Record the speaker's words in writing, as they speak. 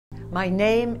My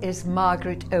name is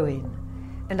Margaret Owen,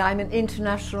 and I'm an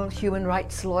international human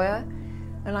rights lawyer,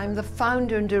 and I'm the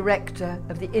founder and director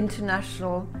of the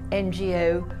international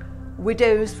NGO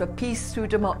Widows for Peace Through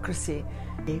Democracy.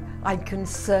 I'm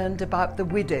concerned about the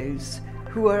widows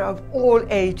who are of all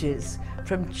ages,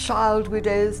 from child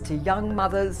widows to young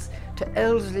mothers to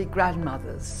elderly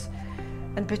grandmothers,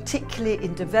 and particularly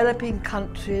in developing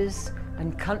countries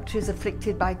and countries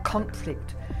afflicted by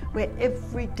conflict, where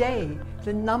every day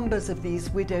the numbers of these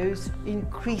widows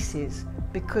increases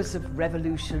because of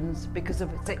revolutions, because of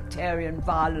sectarian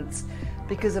violence,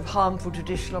 because of harmful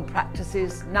traditional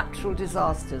practices, natural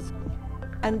disasters.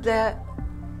 And their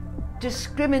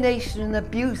discrimination and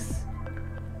abuse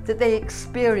that they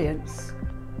experience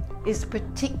is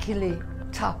particularly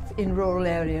tough in rural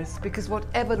areas, because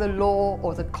whatever the law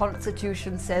or the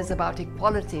constitution says about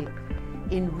equality,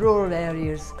 in rural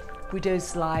areas,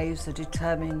 widows' lives are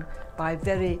determined by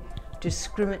very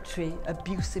discriminatory,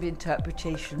 abusive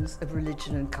interpretations of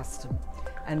religion and custom.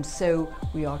 And so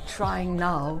we are trying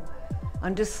now,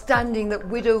 understanding that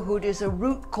widowhood is a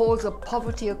root cause of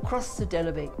poverty across the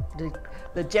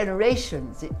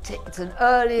generations.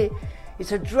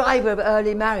 It's a driver of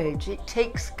early marriage. It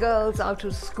takes girls out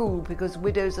of school because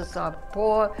widows are so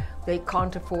poor they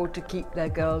can't afford to keep their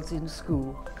girls in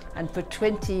school. And for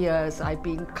 20 years I've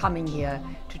been coming here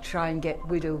to try and get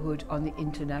widowhood on the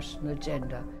international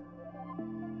agenda.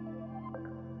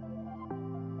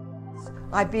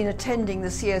 I've been attending the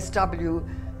CSW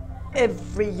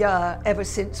every year ever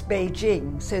since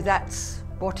Beijing, so that's,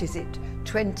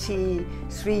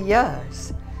 23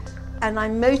 years. And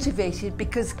I'm motivated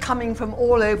because coming from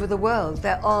all over the world,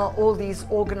 there are all these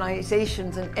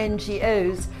organisations and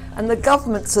NGOs, and the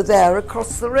governments are there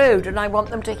across the road, and I want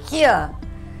them to hear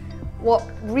what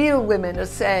real women are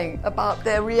saying about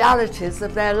their realities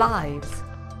of their lives.